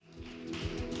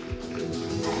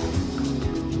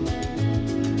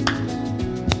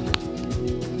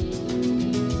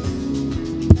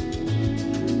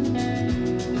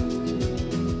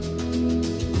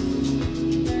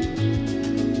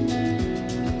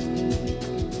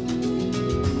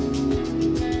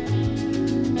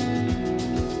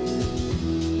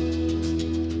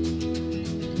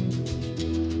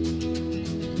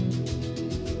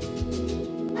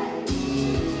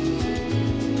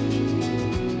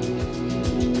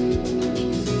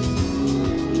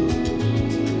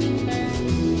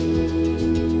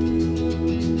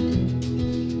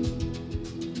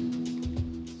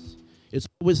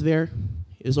was there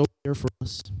is over there for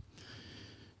us.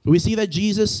 But we see that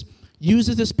Jesus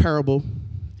uses this parable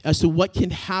as to what can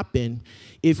happen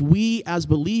if we as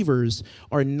believers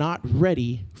are not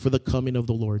ready for the coming of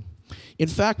the Lord. In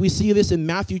fact, we see this in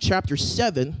Matthew chapter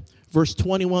 7, verse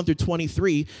 21 through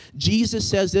 23. Jesus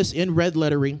says this in red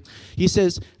lettering. He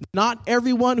says, "Not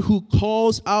everyone who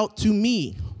calls out to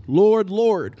me, 'Lord,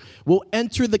 Lord,' will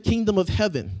enter the kingdom of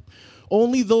heaven.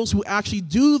 Only those who actually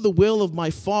do the will of my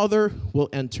Father will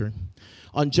enter.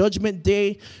 On judgment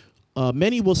day,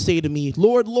 many will say to me,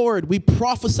 'Lord, Lord, we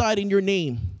prophesied in your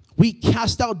name. We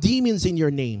cast out demons in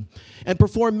your name and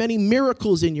performed many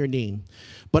miracles in your name.'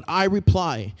 But I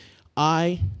reply,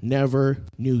 'I never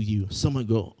knew you.'" Someone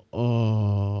go,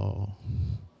 "Oh.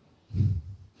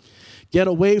 Get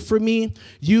away from me,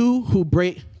 you who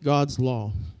break God's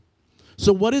law."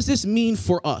 So what does this mean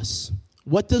for us?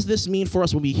 What does this mean for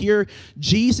us when we hear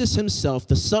Jesus himself,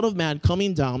 the Son of Man,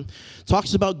 coming down,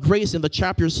 talks about grace in the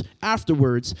chapters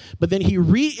afterwards, but then he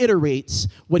reiterates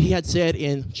what he had said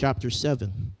in chapter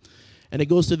 7. And it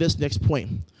goes to this next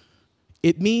point.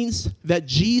 It means that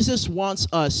Jesus wants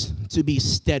us to be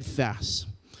steadfast.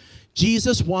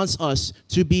 Jesus wants us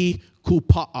to be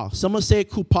kupa'a. Someone say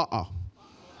kupa'a.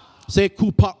 Say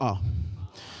kupa'a.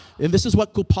 And this is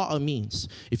what kupa'a means.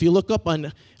 If you look up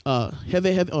on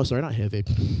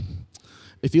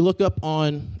If you look up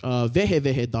on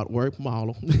vehevehe.org,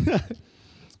 mahalo.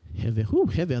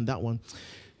 Heavy on that one.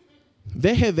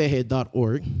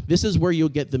 Vehevehe.org. This is where you'll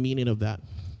get the meaning of that.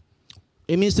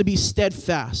 It means to be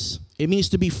steadfast. It means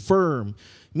to be firm.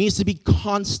 It means to be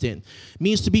constant. It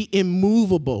means to be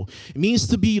immovable. It means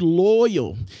to be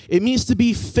loyal. It means to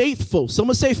be faithful.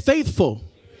 Someone say faithful.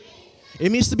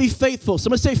 It means to be faithful.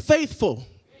 Someone say faithful.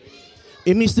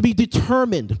 It means to be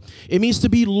determined. It means to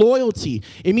be loyalty.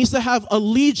 It means to have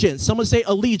allegiance. Someone say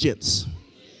allegiance.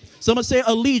 Someone say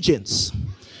allegiance.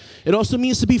 It also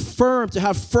means to be firm, to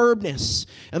have firmness.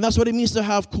 And that's what it means to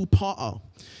have kupa'a.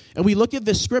 And we look at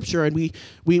this scripture and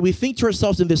we think to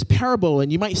ourselves in this parable,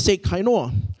 and you might say,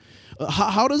 kainoa,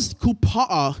 how does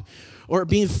kupa'a, or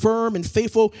being firm and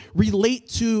faithful, relate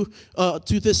to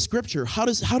this scripture? How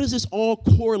does this all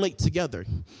correlate together?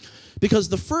 Because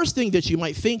the first thing that you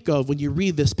might think of when you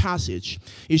read this passage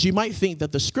is you might think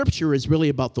that the scripture is really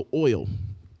about the oil.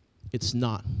 It's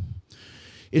not.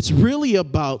 It's really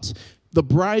about the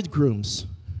bridegrooms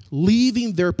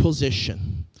leaving their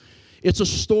position. It's a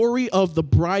story of the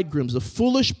bridegrooms, the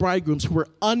foolish bridegrooms who were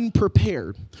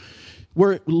unprepared,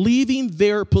 were leaving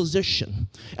their position.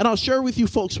 And I'll share with you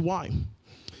folks why.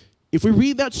 If we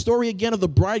read that story again of the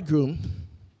bridegroom,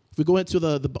 if we go into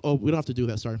we don't have to do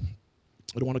that, sorry.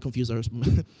 I don't want to confuse ours.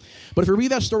 But if we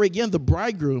read that story again, the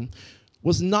bridegroom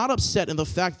was not upset in the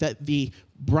fact that the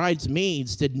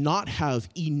bridesmaids did not have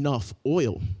enough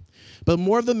oil, but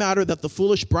more of the matter that the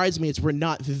foolish bridesmaids were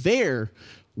not there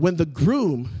when the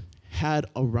groom had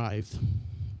arrived.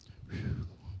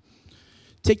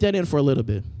 Take that in for a little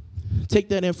bit. Take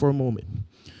that in for a moment.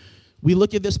 We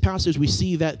look at this passage, we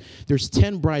see that there's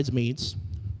 10 bridesmaids.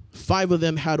 5 of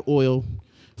them had oil,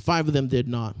 5 of them did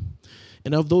not.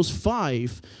 And of those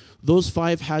five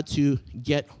had to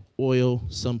get oil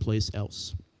someplace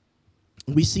else.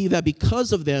 We see that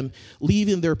because of them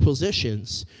leaving their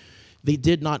positions, they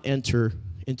did not enter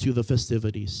into the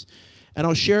festivities. And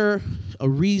I'll share a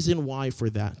reason why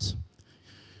for that.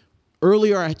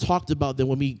 Earlier, I talked about that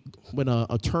when an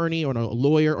attorney or a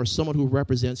lawyer or someone who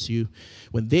represents you,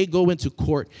 when they go into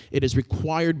court, it is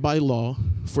required by law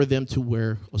for them to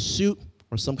wear a suit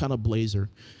or some kind of blazer.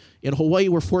 In Hawaii,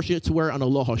 we're fortunate to wear an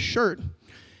aloha shirt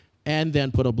and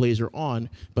then put a blazer on,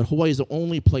 but Hawaii is the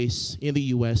only place in the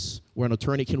U.S. where an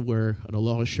attorney can wear an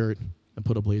aloha shirt and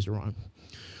put a blazer on.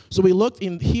 So we looked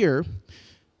in here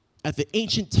at the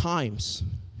ancient times,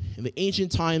 in the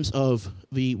ancient times of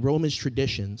the Romans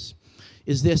traditions,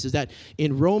 is that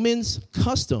in Romans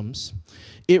customs,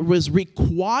 it was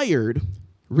required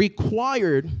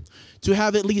to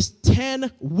have at least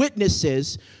 10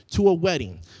 witnesses to a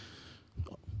wedding.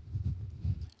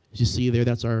 You see there,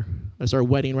 that's our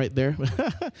wedding right there.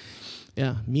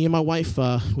 Yeah, me and my wife,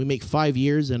 we make 5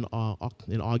 years in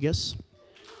August.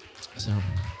 So,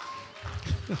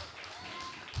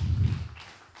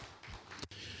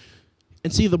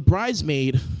 and see, the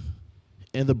bridesmaid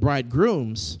and the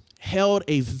bridegrooms held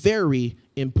a very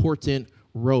important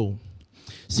role.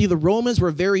 See, the Romans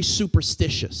were very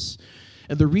superstitious,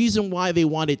 and the reason why they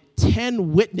wanted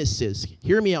 10 witnesses,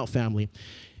 hear me out, family.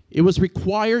 It was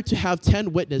required to have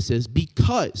 10 witnesses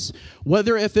because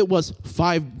whether if it was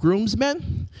 5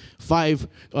 groomsmen, 5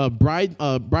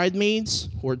 bridesmaids,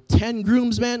 or 10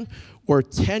 groomsmen, or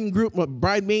 10 group of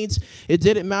bridesmaids. It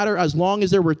didn't matter as long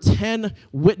as there were 10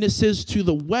 witnesses to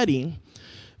the wedding.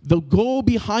 The goal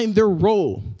behind their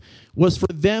role was for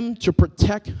them to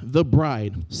protect the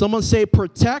bride. Someone say,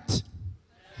 protect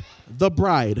the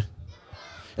bride.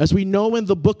 As we know in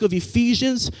the book of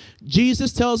Ephesians,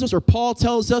 Jesus tells us, or Paul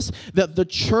tells us, that the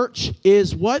church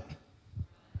is what?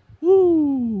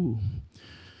 Woo.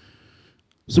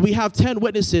 So we have 10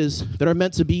 witnesses that are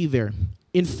meant to be there.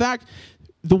 In fact,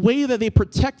 the way that they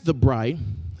protect the bride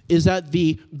is that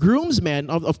the groomsmen,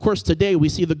 of course today we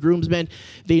see the groomsmen,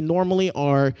 they normally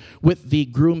are with the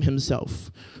groom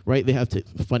himself, right? They have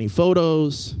funny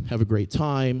photos, have a great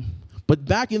time. But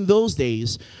back in those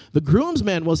days, the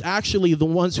groomsman was actually the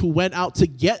ones who went out to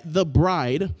get the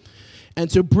bride and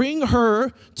to bring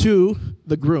her to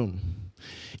the groom.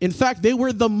 In fact, they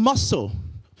were the muscle.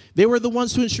 They were the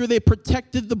ones to ensure they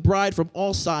protected the bride from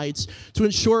all sides to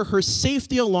ensure her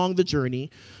safety along the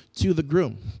journey to the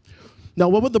groom. Now,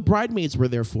 what were the bridesmaids were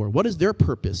there for? What is their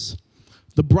purpose?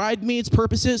 The bridesmaids'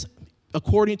 purposes,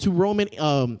 according to Roman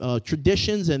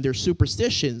traditions and their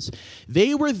superstitions,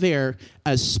 they were there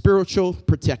as spiritual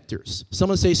protectors.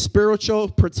 Someone say spiritual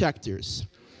protectors.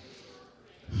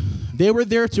 They were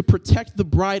there to protect the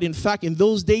bride. In fact, in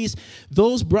those days,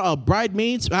 those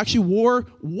bridesmaids actually wore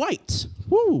white.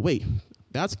 Whoa, wait,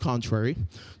 that's contrary.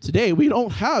 Today, we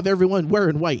don't have everyone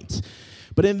wearing white.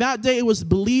 But in that day, it was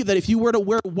believed that if you were to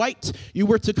wear white, you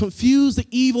were to confuse the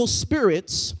evil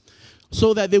spirits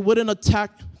so that they wouldn't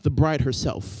attack the bride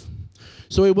herself.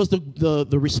 So it was the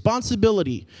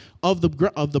responsibility of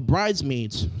the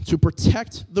bridesmaids to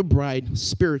protect the bride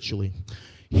spiritually.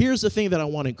 Here's the thing that I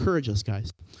want to encourage us,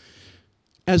 guys.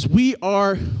 As we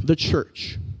are the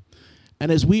church,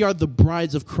 and as we are the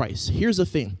brides of Christ, here's the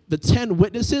thing. The 10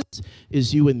 witnesses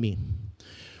is you and me.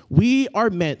 We are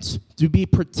meant to be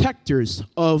protectors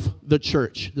of the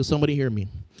church. Does somebody hear me?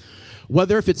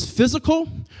 Whether if it's physical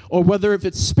or whether if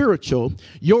it's spiritual,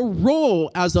 your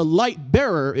role as a light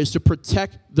bearer is to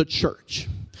protect the church.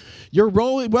 Your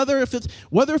role, whether if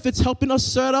it's helping us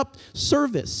set up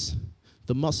service,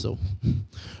 the muscle.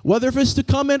 Whether if it's to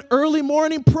come in early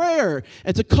morning prayer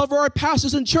and to cover our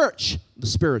pastors in church, the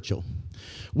spiritual.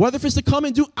 Whether if it's to come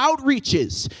and do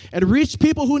outreaches and reach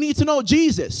people who need to know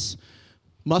Jesus,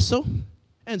 muscle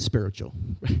and spiritual.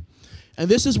 And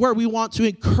this is where we want to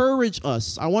encourage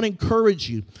us. I want to encourage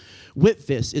you with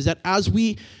this, is that as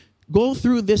we go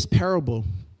through this parable,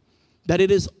 that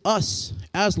it is us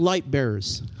as light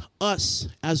bearers, us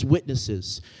as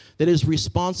witnesses, that is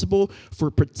responsible for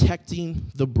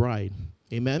protecting the bride.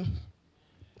 Amen?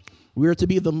 We are to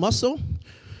be the muscle.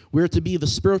 We are to be the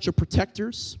spiritual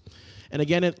protectors. And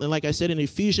again, like I said, in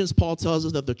Ephesians, Paul tells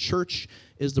us that the church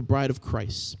is the bride of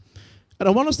Christ. And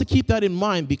I want us to keep that in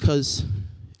mind because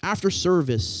after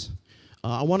service,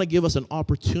 I want to give us an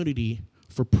opportunity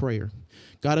for prayer.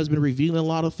 God has been revealing a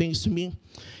lot of things to me,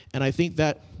 and I think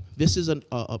that this is a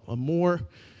more,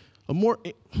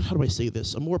 how do I say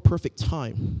this, a more perfect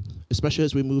time, especially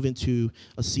as we move into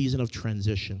a season of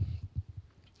transition.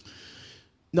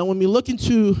 Now, when we look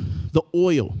into the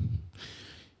oil,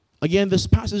 again, this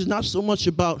passage is not so much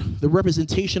about the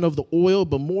representation of the oil,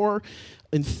 but more,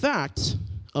 in fact,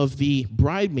 of the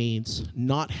bridesmaids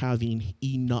not having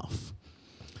enough.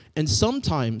 And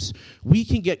sometimes we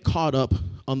can get caught up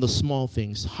on the small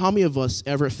things. How many of us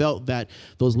ever felt that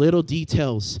those little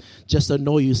details just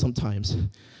annoy you sometimes?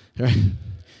 Right?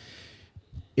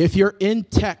 If you're in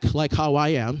tech like how I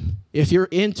am, if you're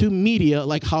into media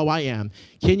like how I am,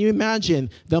 can you imagine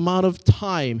the amount of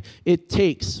time it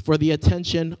takes for the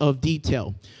attention of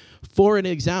detail? For an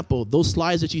example, those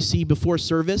slides that you see before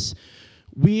service,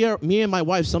 me and my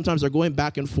wife sometimes are going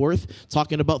back and forth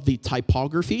talking about the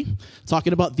typography,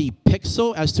 talking about the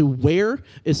pixel as to where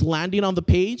it's landing on the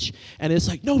page. And it's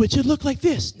like, no, it should look like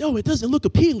this. No, it doesn't look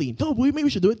appealing. No, maybe we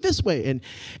should do it this way. And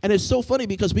it's so funny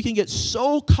because we can get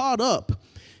so caught up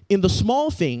in the small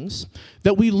things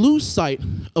that we lose sight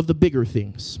of the bigger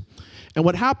things. And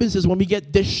what happens is when we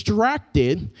get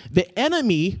distracted, the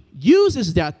enemy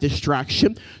uses that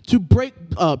distraction to break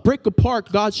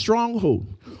apart God's stronghold.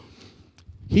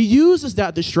 He uses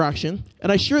that distraction, and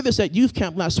I shared this at youth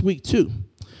camp last week too,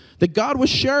 that God was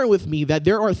sharing with me that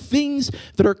there are things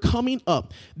that are coming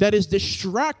up that is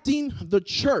distracting the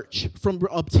church from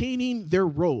obtaining their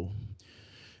role.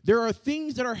 There are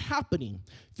things that are happening,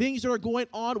 things that are going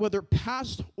on, whether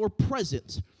past or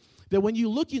present, that when you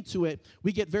look into it,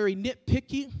 we get very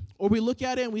nitpicky, or we look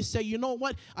at it and we say, you know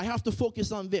what, I have to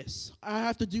focus on this. I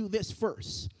have to do this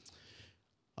first.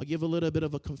 I'll give a little bit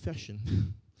of a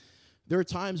confession. There are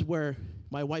times where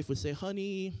my wife would say,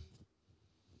 honey,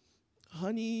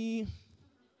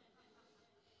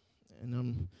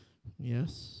 And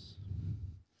yes.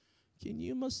 Can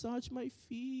you massage my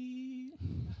feet?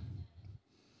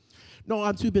 No,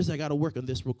 I'm too busy. I got to work on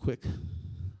this real quick.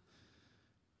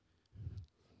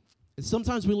 And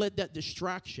sometimes we let that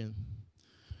distraction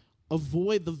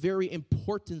avoid the very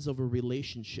importance of a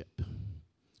relationship.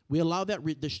 We allow that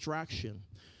distraction,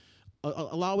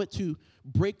 allow it to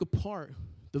break apart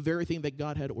the very thing that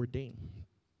God had ordained.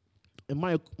 And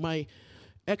my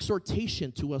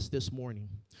exhortation to us this morning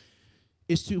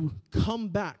is to come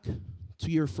back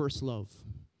to your first love,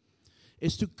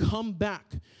 is to come back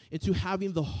into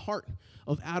having the heart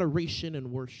of adoration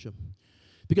and worship.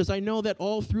 Because I know that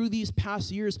all through these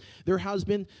past years, there has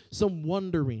been some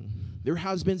wandering, there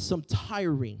has been some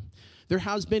tiring, there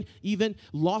has been even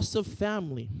loss of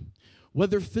family,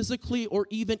 whether physically or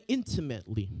even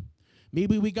intimately.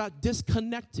 Maybe we got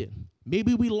disconnected.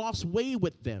 Maybe we lost way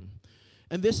with them.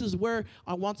 And this is where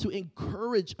I want to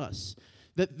encourage us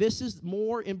that this is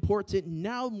more important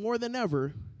now more than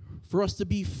ever for us to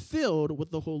be filled with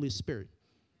the Holy Spirit.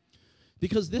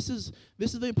 Because this is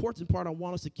the important part I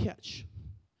want us to catch.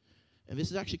 And this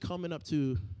is actually coming up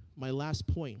to my last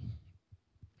point.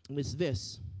 And it's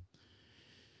this.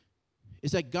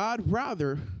 Is that God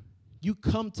rather you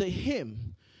come to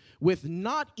him with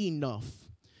not enough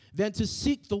than to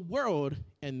seek the world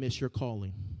and miss your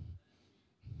calling.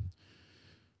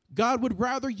 God would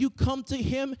rather you come to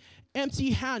him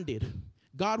empty-handed.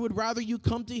 God would rather you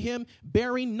come to him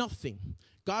bearing nothing.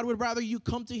 God would rather you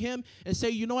come to him and say,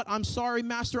 you know what, I'm sorry,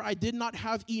 Master, I did not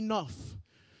have enough.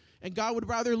 And God would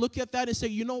rather look at that and say,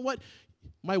 you know what,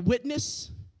 my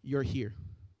witness, you're here.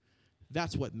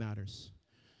 That's what matters.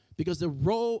 Because the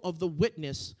role of the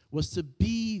witness was to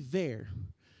be there.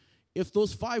 If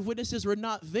those 5 witnesses were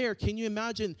not there, can you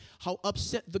imagine how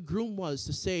upset the groom was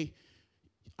to say,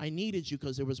 I needed you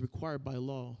because it was required by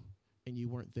law, and you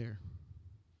weren't there.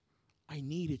 I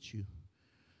needed you.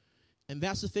 And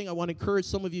that's the thing I want to encourage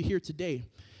some of you here today,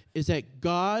 is that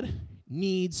God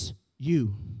needs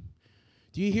you.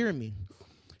 Do you hear me?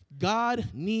 God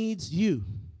needs you.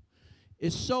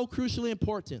 It's so crucially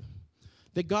important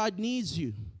that God needs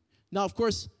you. Now, of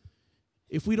course,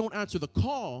 if we don't answer the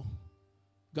call,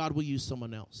 God will use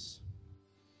someone else.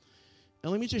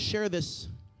 And let me just share this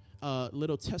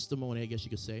little testimony, I guess you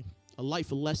could say, a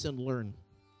life lesson learned.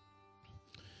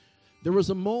 There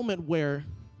was a moment where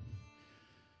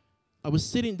I was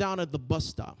sitting down at the bus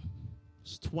stop. I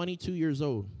was 22 years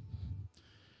old.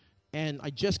 And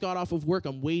I just got off of work.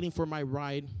 I'm waiting for my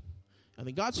ride. And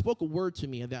then God spoke a word to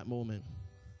me at that moment.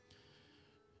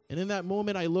 And in that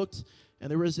moment, I looked,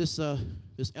 and there was this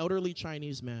elderly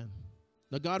Chinese man.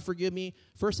 Now, God forgive me.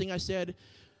 First thing I said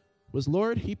was,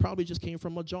 Lord, he probably just came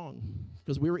from Mahjong,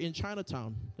 because we were in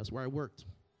Chinatown. That's where I worked.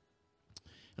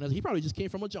 And I said, he probably just came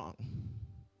from Mahjong.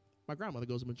 My grandmother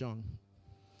goes to Mahjong.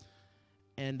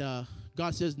 And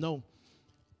God says, no,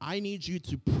 I need you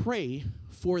to pray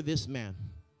for this man.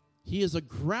 He is a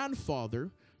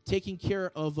grandfather taking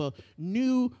care of a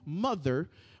new mother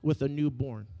with a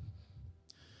newborn.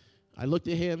 I looked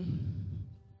at him,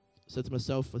 said to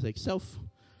myself, I was like, self,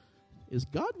 is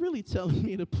God really telling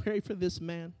me to pray for this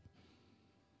man?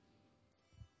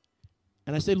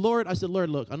 And I said, Lord,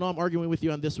 look, I know I'm arguing with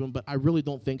you on this one, but I really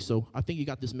don't think so. I think you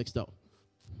got this mixed up.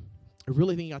 I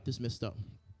really think you got this mixed up.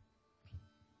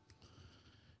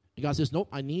 And God says, nope,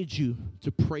 I need you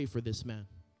to pray for this man.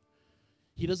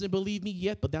 He doesn't believe me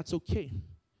yet, but that's okay.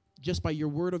 Just by your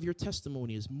word of your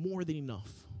testimony is more than enough.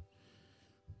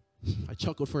 I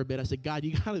chuckled for a bit. I said, God,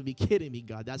 you got to be kidding me,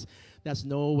 God. That's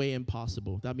no way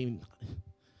impossible. I mean,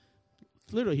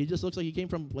 literally, he just looks like he came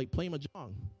from, like, playing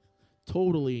Mahjong.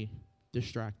 Totally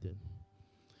distracted.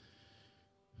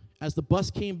 As the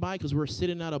bus came by, because we were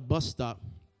sitting at a bus stop,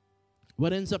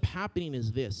 what ends up happening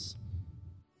is this.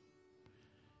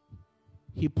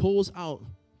 He pulls out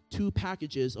 2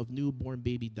 packages of newborn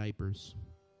baby diapers.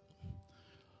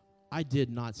 I did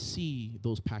not see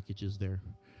those packages there.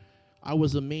 I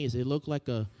was amazed. It looked like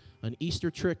an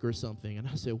Easter trick or something. And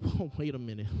I said, whoa, wait a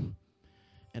minute.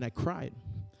 And I cried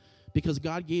because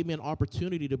God gave me an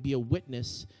opportunity to be a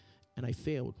witness, and I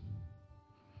failed.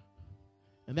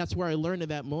 And that's where I learned in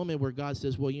that moment where God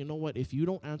says, well, you know what? If you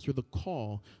don't answer the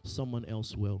call, someone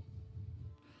else will.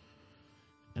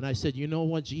 And I said, you know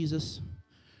what, Jesus?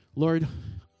 Lord,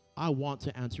 I want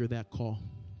to answer that call.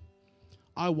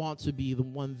 I want to be the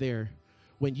one there.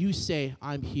 When you say,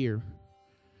 I'm here,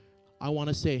 I want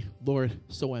to say, Lord,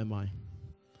 so am I.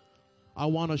 I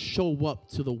want to show up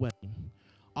to the wedding.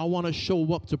 I want to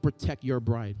show up to protect your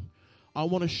bride. I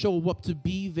want to show up to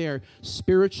be there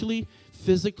spiritually,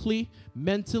 physically,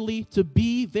 mentally, to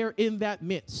be there in that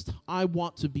midst. I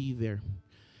want to be there.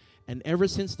 And ever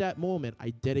since that moment,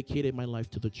 I dedicated my life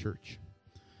to the church.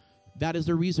 That is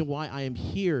the reason why I am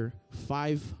here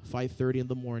 5:30 in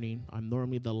the morning. I'm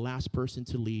normally the last person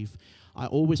to leave. I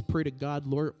always pray to God,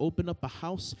 Lord, open up a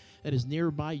house that is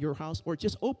nearby your house, or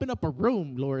just open up a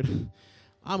room, Lord.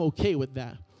 I'm okay with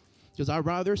that, because I'd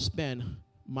rather spend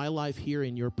my life here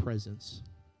in your presence.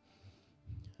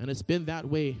 And it's been that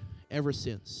way ever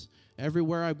since.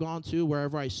 Everywhere I've gone to,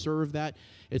 wherever I serve that,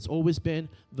 it's always been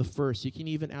the first. You can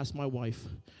even ask my wife.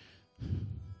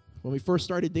 When we first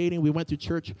started dating, we went to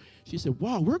church. She said,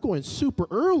 wow, we're going super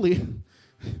early.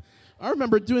 I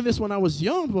remember doing this when I was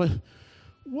young, but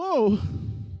whoa.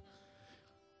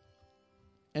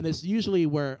 And it's usually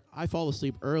where I fall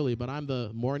asleep early, but I'm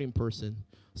the morning person.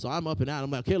 So I'm up and out.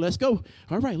 I'm like, okay, let's go.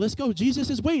 All right, let's go.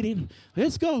 Jesus is waiting.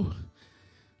 Let's go.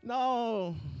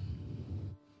 No.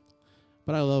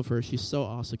 But I love her. She's so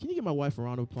awesome. Can you give my wife a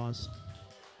round of applause?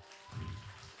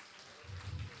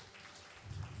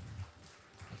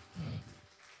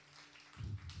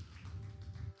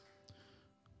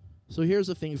 So here's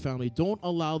the thing, family. Don't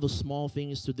allow the small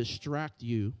things to distract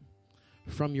you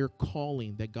from your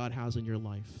calling that God has in your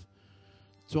life.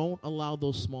 Don't allow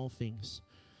those small things.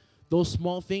 Those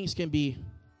small things can be,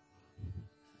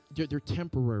 they're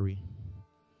temporary.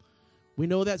 We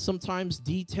know that sometimes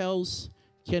details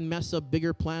can mess up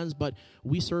bigger plans, but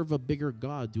we serve a bigger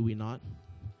God, do we not?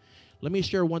 Let me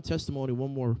share one testimony,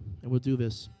 one more, and we'll do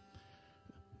this.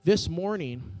 This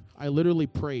morning, I literally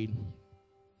prayed.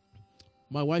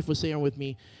 My wife was saying with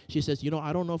me, she says,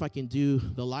 I don't know if I can do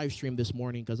the live stream this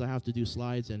morning because I have to do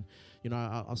slides, and,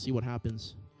 I'll see what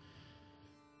happens.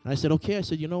 And I said, okay. I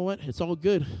said, you know what? It's all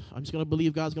good. I'm just going to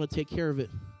believe God's going to take care of it.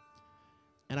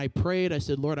 And I prayed. I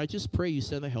said, Lord, I just pray you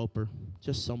send a helper,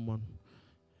 just someone.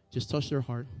 Just touch their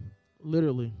heart,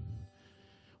 literally.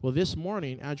 Well, this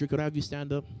morning, Andrew, could I have you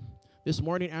stand up? This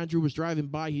morning, Andrew was driving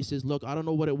by. He says, look, I don't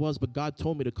know what it was, but God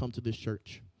told me to come to this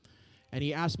church. And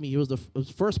he asked me, he was the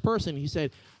first person, he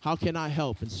said, how can I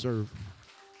help and serve?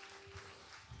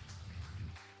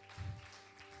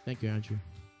 Thank you, Andrew.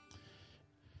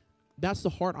 That's the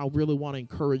heart I really want to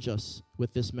encourage us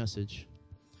with this message,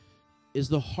 is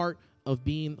the heart of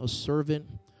being a servant,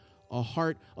 a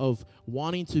heart of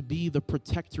wanting to be the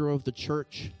protector of the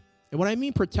church. And when I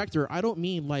mean protector, I don't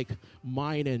mean like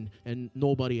mine and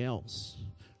nobody else,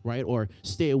 right? Or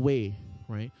stay away,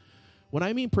 right? When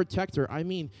I mean protector, I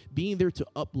mean being there to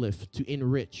uplift, to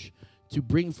enrich, to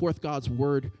bring forth God's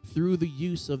word through the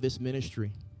use of this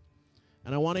ministry.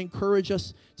 And I want to encourage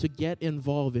us to get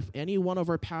involved. If any one of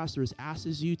our pastors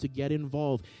asks you to get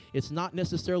involved, it's not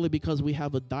necessarily because we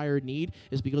have a dire need.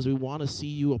 It's because we want to see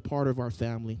you a part of our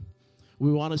family.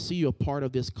 We want to see you a part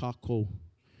of this kako.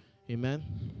 Amen?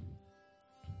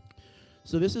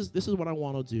 So this is what I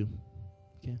want to do.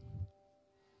 Okay.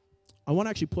 I want to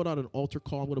actually put out an altar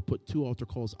call. I'm going to put 2 altar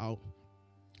calls out.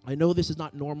 I know this is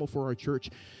not normal for our church,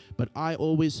 but I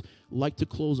always like to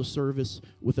close a service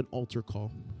with an altar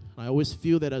call. I always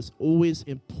feel that it's always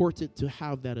important to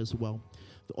have that as well.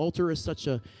 The altar is such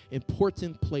an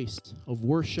important place of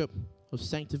worship, of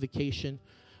sanctification,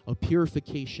 of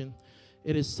purification.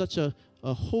 It is such a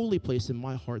holy place in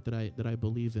my heart that I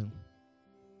believe in.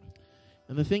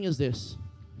 And the thing is this,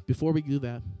 before we do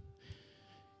that,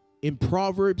 in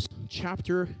Proverbs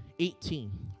chapter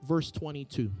 18, verse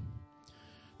 22,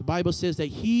 the Bible says that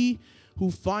he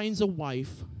who finds a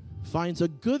wife finds a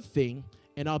good thing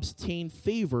and obtains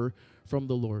favor from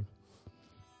the Lord.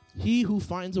 He who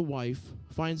finds a wife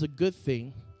finds a good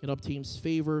thing and obtains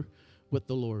favor with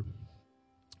the Lord.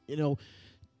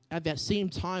 At that same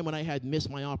time when I had missed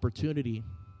my opportunity,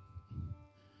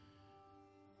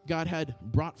 God had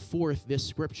brought forth this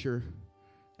scripture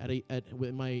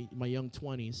with my young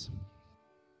 20s.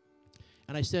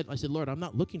 And I said, Lord, I'm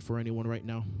not looking for anyone right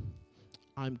now.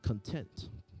 I'm content.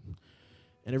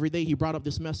 And every day he brought up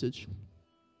this message.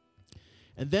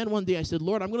 And then one day I said,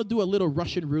 Lord, I'm going to do a little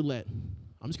Russian roulette.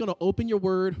 I'm just going to open your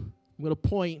word. I'm going to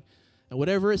point. And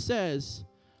whatever it says,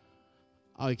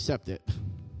 I'll accept it.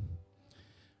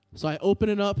 So I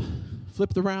opened it up,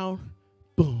 flipped around,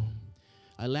 boom.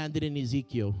 I landed in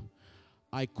Ezekiel.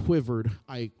 I quivered.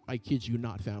 I kid you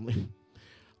not, family.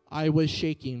 I was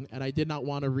shaking, and I did not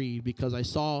want to read because I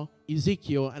saw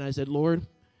Ezekiel, and I said, Lord,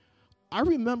 I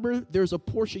remember there's a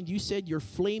portion you said your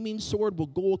flaming sword will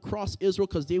go across Israel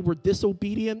because they were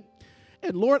disobedient.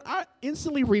 And Lord, I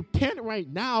instantly repent right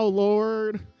now,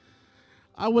 Lord.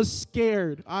 I was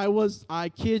scared. I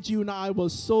kid you not, I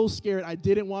was so scared. I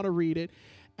didn't want to read it.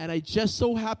 And I just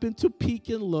so happened to peek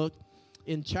and look.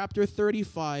 In chapter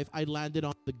 35, I landed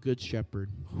on the Good Shepherd.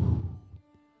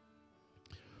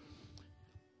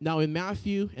 Now in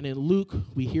Matthew and in Luke,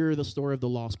 we hear the story of the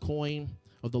lost coin,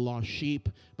 of the lost sheep,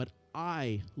 but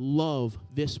I love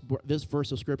this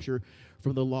verse of scripture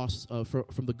from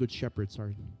the Good Shepherd.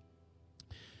 Sorry.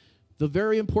 The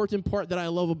very important part that I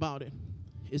love about it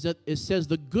is that it says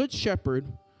the Good Shepherd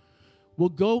will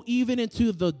go even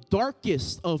into the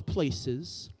darkest of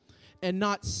places and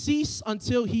not cease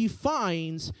until he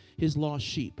finds his lost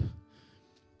sheep.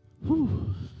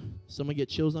 Whew. Someone get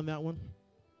chills on that one?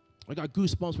 I got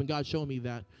goosebumps when God showed me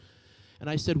that. And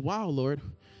I said, wow, Lord.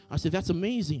 I said, that's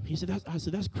amazing. I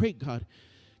said, that's great, God.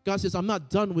 God says, I'm not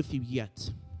done with you yet.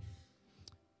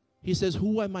 He says,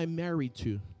 who am I married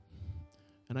to?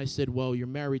 And I said, well, you're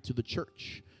married to the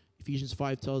church. Ephesians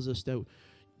 5 tells us that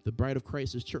the bride of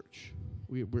Christ is church.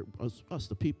 We're us,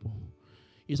 the people.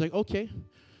 He's like, okay,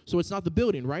 so it's not the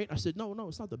building, right? I said, no,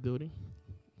 it's not the building.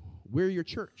 We're your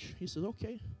church. He says,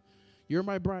 okay, you're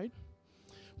my bride.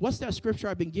 What's that scripture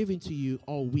I've been giving to you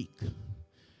all week?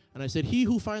 And I said, he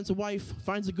who finds a wife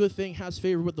finds a good thing, has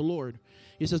favor with the Lord.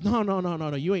 He says,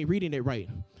 no, you ain't reading it right.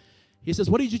 He says,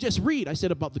 what did you just read? I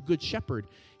said, about the Good Shepherd.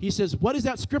 He says, what does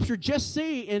that scripture just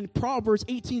say in Proverbs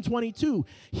 18:22?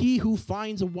 He who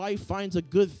finds a wife finds a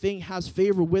good thing, has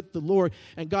favor with the Lord.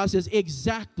 And God says,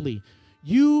 exactly.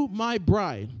 You, my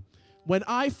bride, when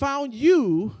I found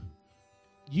you,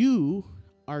 you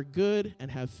are good and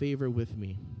have favor with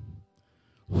me.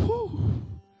 Whew.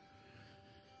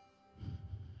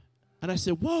 And I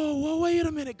said, whoa, wait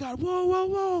a minute, God.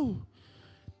 Whoa.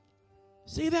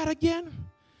 Say that again.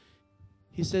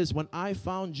 He says, when I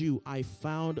found you, I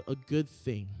found a good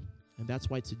thing. And that's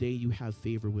why today you have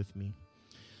favor with me.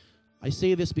 I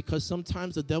say this because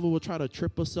sometimes the devil will try to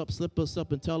trip us up, slip us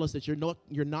up, and tell us that you're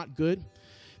not good,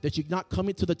 that you're not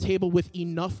coming to the table with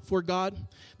enough for God,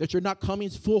 that you're not coming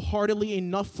full-heartedly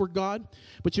enough for God.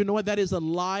 But you know what? That is a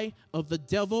lie of the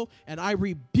devil, and I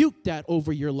rebuke that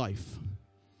over your life.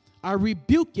 I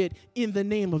rebuke it in the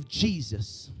name of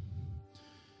Jesus.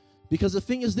 Because the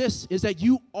thing is this, is that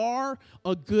you are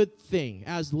a good thing.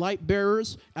 As light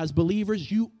bearers, as believers,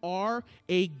 you are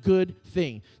a good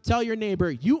thing. Tell your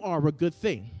neighbor, you are a good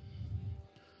thing.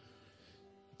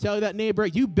 Tell that neighbor,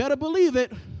 you better believe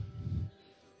it.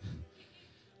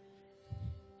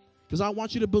 Because I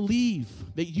want you to believe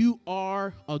that you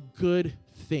are a good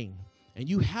thing. And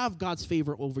you have God's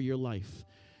favor over your life.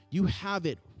 You have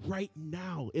it right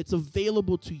now. It's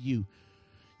available to you.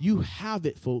 You have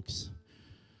it, folks.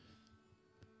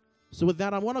 So with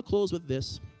that, I want to close with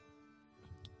this.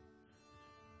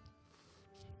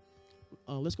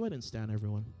 Let's go ahead and stand,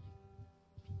 everyone.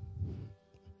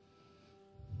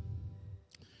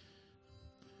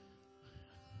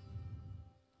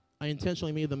 I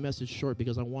intentionally made the message short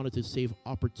because I wanted to save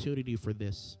opportunity for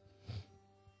this.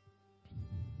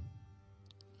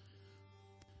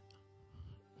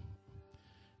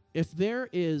 If there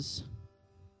is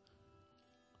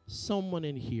someone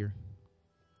in here,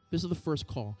 this is the first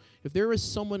call. If there is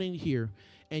someone in here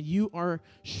and you are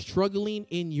struggling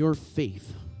in your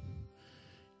faith,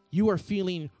 you are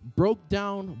feeling broke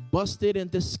down, busted, and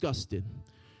disgusted.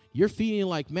 You're feeling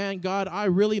like, man, God, I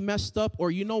really messed up. Or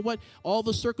you know what? All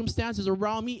the circumstances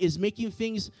around me is making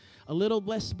things a little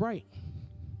less bright.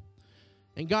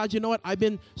 And God, you know what? I've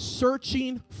been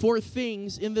searching for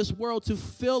things in this world to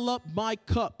fill up my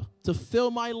cup, to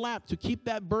fill my lamp, to keep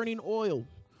that burning oil.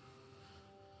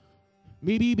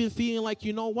 Maybe you've been feeling like,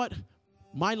 you know what?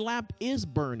 My lamp is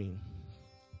burning.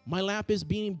 My lamp is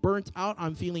being burnt out.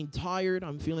 I'm feeling tired.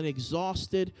 I'm feeling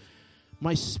exhausted.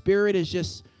 My spirit is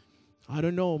just, I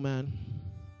don't know, man.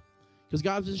 Because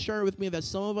God's been sharing with me that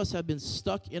some of us have been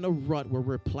stuck in a rut where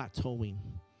we're plateauing.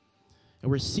 And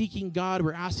we're seeking God.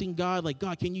 We're asking God, like,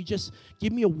 God, can you just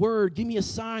give me a word? Give me a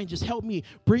sign. Just help me.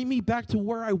 Bring me back to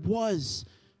where I was.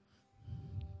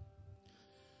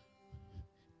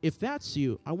 If that's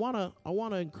you, I want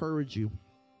to encourage you.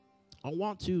 I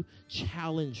want to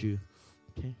challenge you.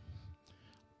 Okay?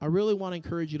 I really want to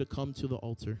encourage you to come to the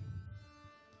altar.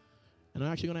 And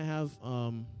I'm actually going to have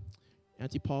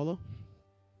Auntie Paula.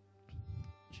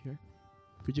 Is she here?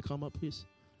 Could you come up, please?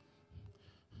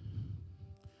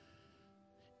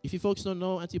 If you folks don't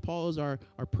know, Auntie Paula is our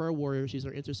prayer warrior. She's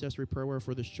our intercessory prayer warrior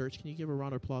for this church. Can you give her a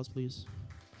round of applause, please?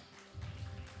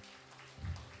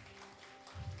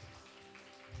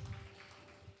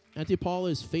 Auntie Paula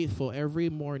is faithful every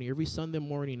morning, every Sunday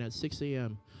morning at 6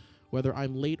 a.m. Whether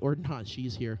I'm late or not,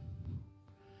 she's here.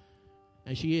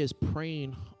 And she is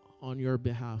praying on your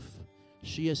behalf.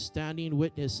 She is standing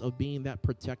witness of being that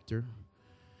protector.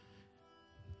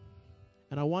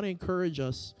 And I want to encourage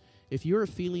us, if you're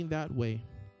feeling that way,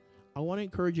 I want to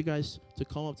encourage you guys to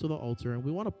come up to the altar, and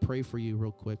we want to pray for you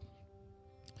real quick.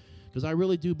 Because I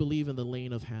really do believe in the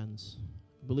laying of hands.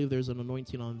 I believe there's an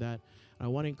anointing on that. I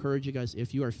want to encourage you guys,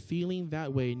 if you are feeling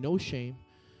that way, no shame.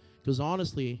 Because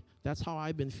honestly, that's how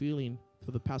I've been feeling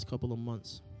for the past couple of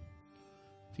months.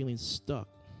 Feeling stuck.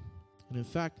 And in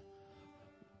fact,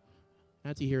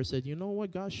 Auntie here said, you know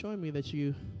what? God's showing me that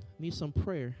you need some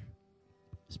prayer.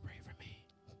 Just pray for me.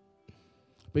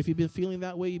 But if you've been feeling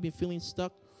that way, you've been feeling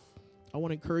stuck, I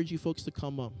want to encourage you folks to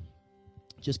come up.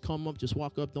 Just come up. Just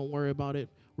walk up. Don't worry about it.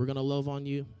 We're going to love on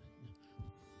you.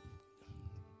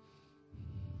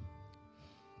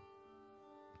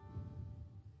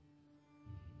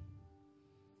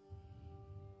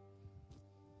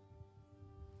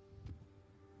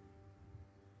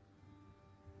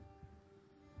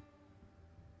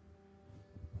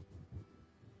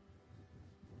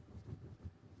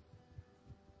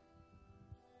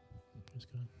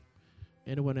 Good.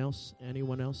 Anyone else?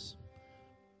 Anyone else?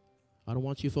 I don't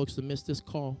want you folks to miss this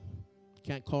call.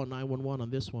 Can't call 911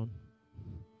 on this one.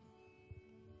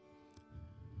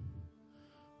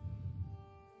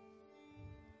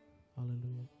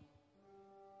 Hallelujah.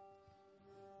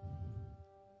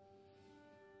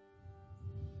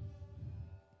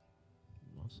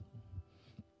 Awesome.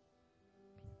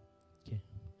 Okay.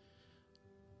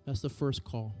 That's the first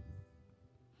call.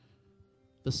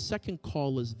 The second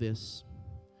call is this.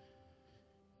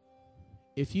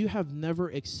 If you have never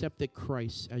accepted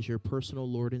Christ as your personal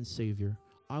Lord and Savior,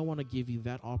 I want to give you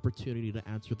that opportunity to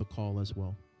answer the call as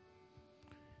well.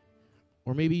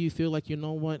 Or maybe you feel like, you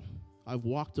know what, I've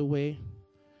walked away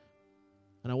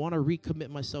and I want to recommit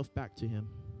myself back to Him.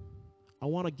 I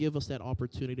want to give us that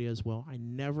opportunity as well. I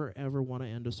never, ever want to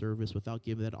end a service without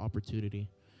giving that opportunity,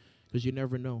 because you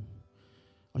never know.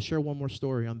 I'll share one more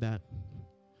story on that.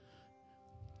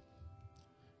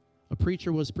 A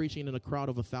preacher was preaching in a crowd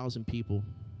of 1,000 people.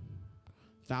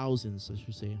 Thousands, I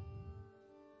should say.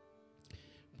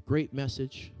 Great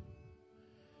message.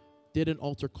 Did an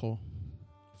altar call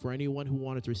for anyone who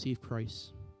wanted to receive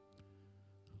Christ.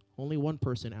 Only one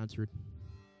person answered.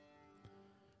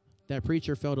 That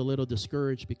preacher felt a little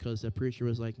discouraged because that preacher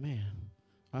was like, man,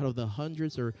 out of the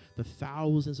hundreds or the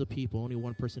thousands of people, only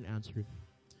one person answered.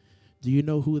 Do you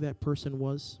know who that person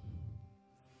was?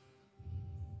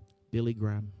 Billy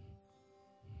Graham.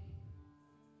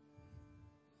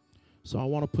 So I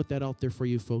want to put that out there for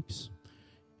you folks.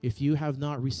 If you have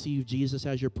not received Jesus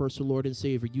as your personal Lord and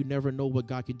Savior, you never know what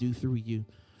God can do through you.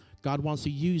 God wants to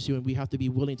use you, and we have to be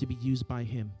willing to be used by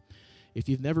Him. If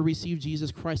you've never received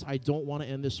Jesus Christ, I don't want to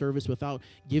end this service without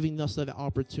giving us that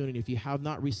opportunity. If you have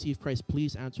not received Christ,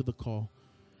 please answer the call.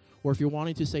 Or if you're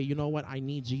wanting to say, you know what, I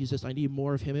need Jesus, I need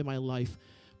more of Him in my life,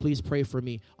 please pray for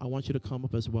me. I want you to come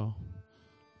up as well.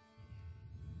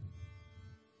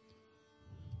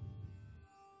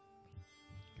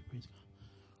 Praise God.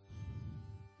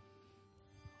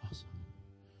 Awesome.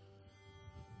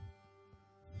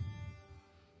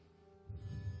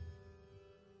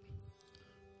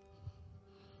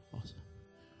 Awesome.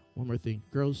 One more thing.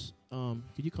 Girls,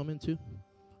 could you come in too?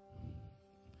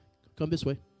 Come this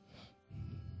way.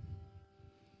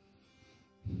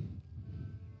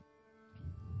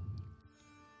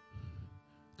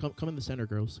 Come in the center,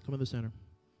 girls. Come in the center.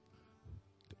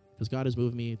 Because God has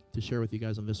moved me to share with you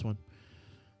guys on this one.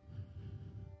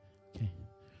 Okay.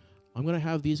 I'm going to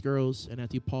have these girls and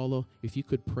Auntie Paula, if you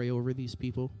could pray over these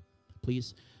people,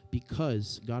 please.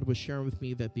 Because God was sharing with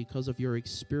me that because of your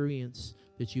experience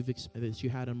that you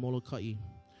had in Molokai,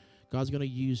 God's going to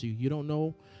use you. You don't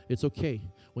know, it's okay.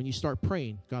 When you start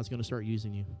praying, God's going to start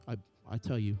using you. I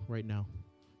tell you right now.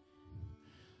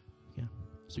 Yeah.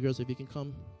 So girls, if you can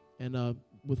come and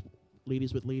with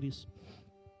ladies.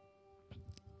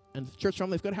 And church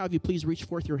family, if God have you, please reach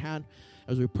forth your hand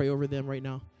as we pray over them right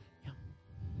now.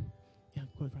 Yeah,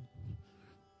 go ahead.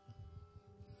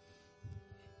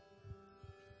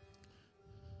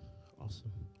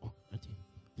 Awesome. Oh, Auntie.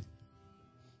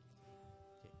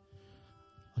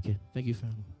 Okay, thank you,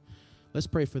 family. Let's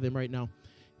pray for them right now.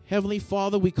 Heavenly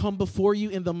Father, we come before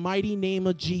you in the mighty name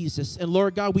of Jesus. And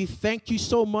Lord God, we thank you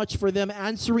so much for them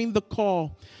answering the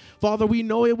call. Father, we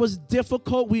know it was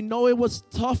difficult. We know it was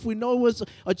tough. We know it was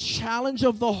a challenge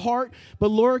of the heart.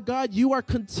 But Lord God, you are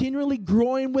continually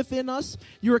growing within us.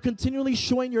 You are continually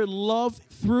showing your love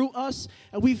through us.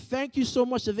 And we thank you so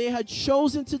much that they had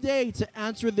chosen today to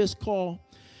answer this call.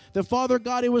 That, Father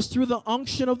God, it was through the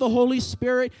unction of the Holy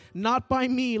Spirit, not by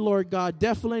me, Lord God,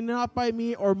 definitely not by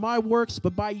me or my works,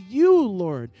 but by you,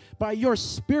 Lord, by your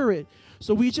Spirit.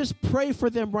 So we just pray for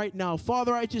them right now.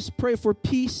 Father, I just pray for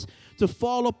peace to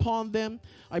fall upon them.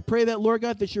 I pray that, Lord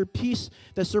God, that your peace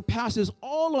that surpasses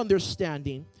all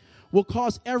understanding will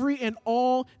cause every and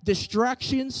all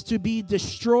distractions to be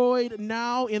destroyed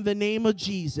now in the name of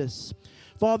Jesus.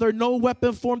 Father, no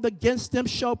weapon formed against them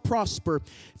shall prosper,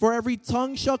 for every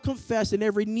tongue shall confess and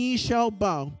every knee shall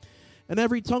bow, and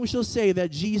every tongue shall say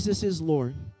that Jesus is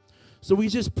Lord. So we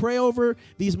just pray over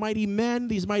these mighty men,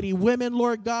 these mighty women,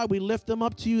 Lord God. We lift them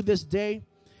up to you this day.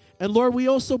 And Lord, we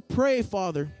also pray,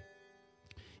 Father,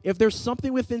 if there's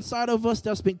something within inside of us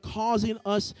that's been causing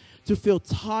us to feel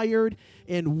tired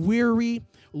and weary,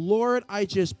 Lord, I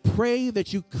just pray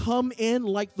that you come in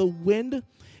like the wind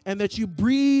and that you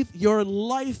breathe your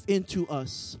life into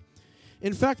us.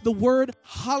 In fact, the word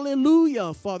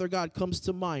hallelujah, Father God, comes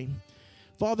to mind.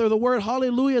 Father, the word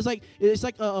hallelujah is like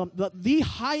the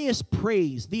highest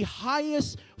praise, the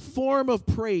highest form of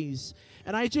praise.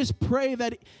 And I just pray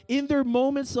that in their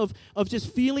moments of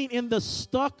just feeling in the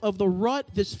stuck of the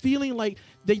rut, just feeling like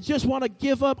they just want to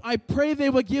give up, I pray they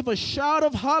would give a shout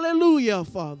of hallelujah,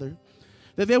 Father.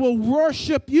 That they will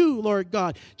worship you, Lord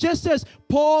God. Just as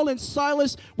Paul and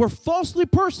Silas were falsely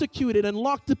persecuted and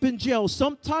locked up in jail,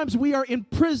 sometimes we are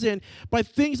imprisoned by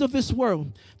things of this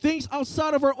world, things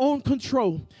outside of our own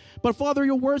control. But Father,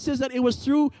 your word says that it was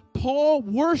through Paul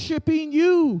worshiping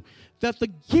you that the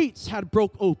gates had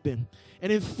broke open.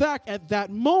 And in fact, at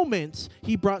that moment,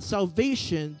 he brought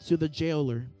salvation to the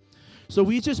jailer. So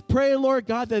we just pray, Lord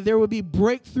God, that there will be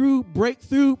breakthrough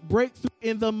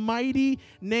in the mighty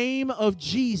name of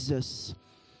Jesus.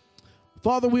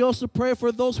 Father, we also pray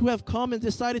for those who have come and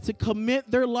decided to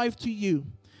commit their life to you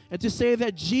and to say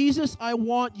that, Jesus, I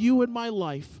want you in my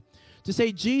life. To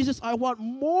say, Jesus, I want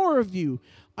more of you.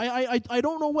 I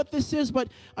don't know what this is, but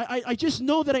I just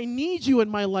know that I need you in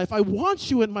my life. I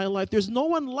want you in my life. There's no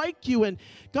one like you. And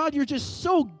God, you're just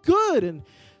so good. And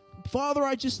Father,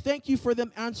 I just thank you for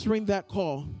them answering that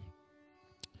call.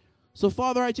 So,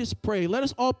 Father, I just pray. Let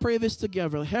us all pray this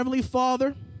together. Heavenly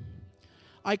Father,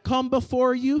 I come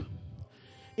before you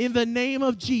in the name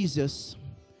of Jesus,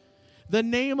 the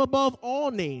name above all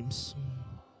names.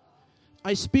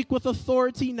 I speak with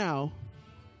authority now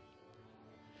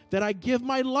that I give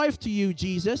my life to you,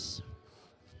 Jesus.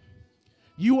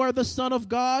 You are the Son of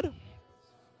God,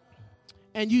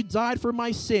 and you died for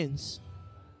my sins.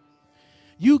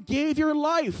 You gave your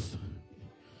life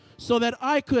so that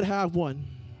I could have one.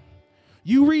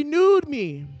 You renewed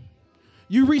me.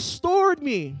 You restored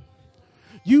me.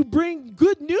 You bring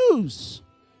good news.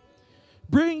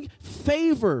 Bring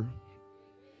favor.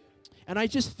 And I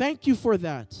just thank you for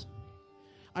that.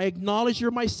 I acknowledge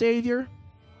you're my Savior.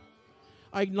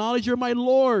 I acknowledge you're my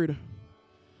Lord.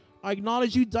 I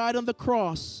acknowledge you died on the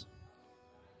cross.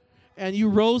 And you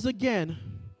rose again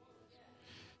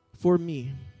for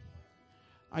me.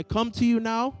 I come to you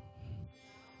now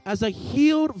as a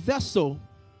healed vessel,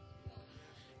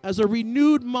 as a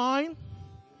renewed mind,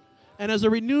 and as a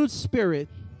renewed spirit.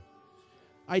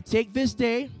 I take this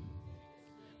day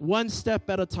one step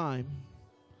at a time.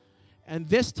 And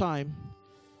this time,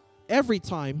 every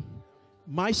time,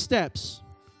 my steps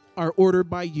are ordered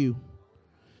by you.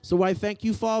 So I thank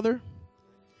you, Father.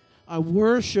 I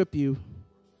worship you,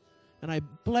 and I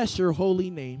bless your holy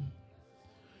name.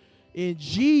 In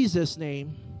Jesus'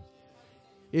 name.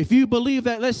 If you believe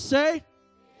that, let's say,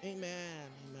 amen,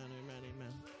 amen, amen,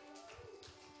 amen.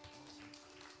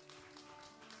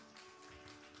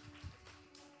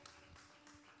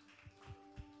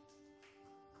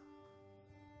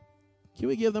 Can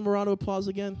we give them a round of applause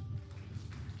again?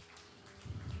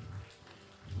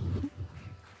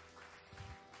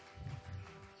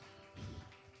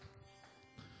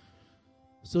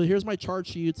 So here's my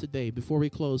charge to you today before we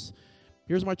close.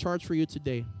 Here's my charge for you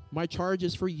today. My charge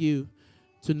is for you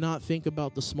to not think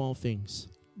about the small things,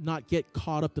 not get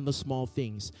caught up in the small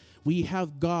things. We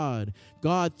have God.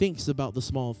 God thinks about the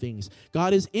small things.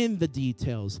 God is in the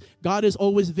details. God is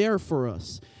always there for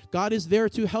us. God is there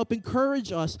to help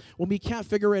encourage us when we can't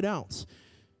figure it out.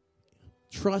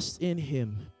 Trust in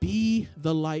Him. Be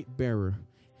the light bearer.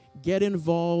 Get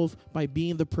involved by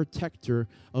being the protector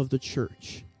of the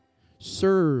church.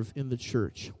 Serve in the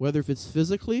church, whether if it's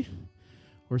physically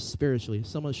or spiritually.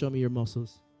 Someone show me your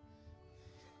muscles.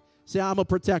 Say, I'm a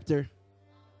protector.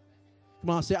 Come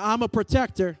on, say, I'm a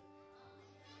protector.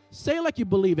 Say it like you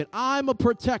believe it. I'm a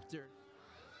protector.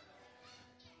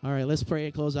 All right, let's pray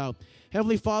and close out.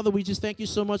 Heavenly Father, we just thank you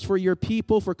so much for your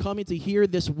people, for coming to hear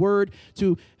this word,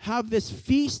 to have this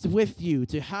feast with you,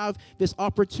 to have this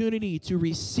opportunity to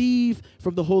receive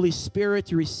from the Holy Spirit,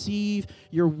 to receive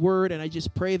your word. And I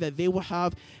just pray that they will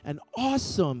have an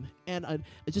awesome and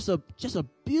just a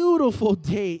beautiful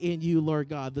day in you, Lord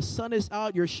God. The sun is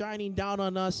out, you're shining down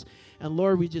on us. And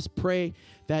Lord, we just pray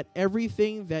that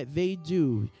everything that they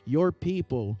do, your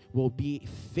people will be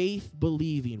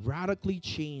faith-believing, radically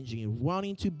changing,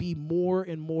 wanting to be more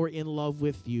and more in love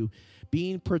with you,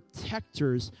 being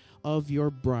protectors of your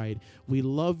bride. We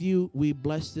love you. We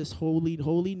bless this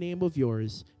holy name of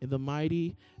yours. In the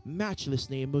mighty, matchless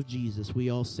name of Jesus, we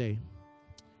all say,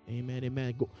 amen,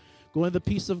 amen. Go in the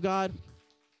peace of God.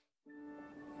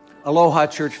 Aloha,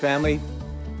 church family.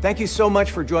 Thank you so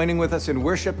much for joining with us in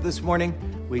worship this morning.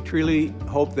 We truly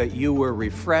hope that you were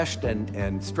refreshed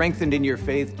and strengthened in your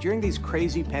faith during these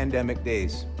crazy pandemic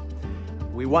days.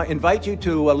 We invite you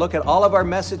to look at all of our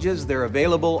messages. They're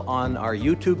available on our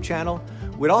YouTube channel.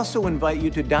 We'd also invite you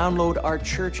to download our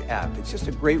church app. It's just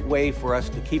a great way for us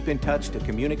to keep in touch, to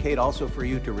communicate, also for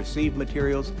you to receive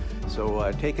materials. So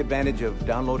take advantage of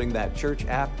downloading that church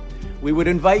app. We would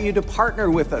invite you to partner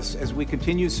with us as we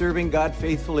continue serving God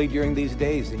faithfully during these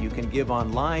days. And you can give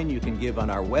online, you can give on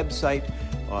our website,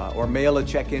 or mail a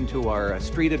check into our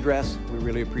street address. We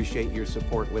really appreciate your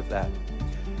support with that.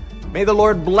 May the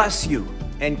Lord bless you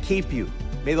and keep you.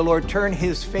 May the Lord turn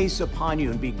his face upon you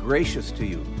and be gracious to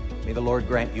you. May the Lord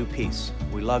grant you peace.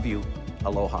 We love you.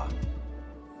 Aloha.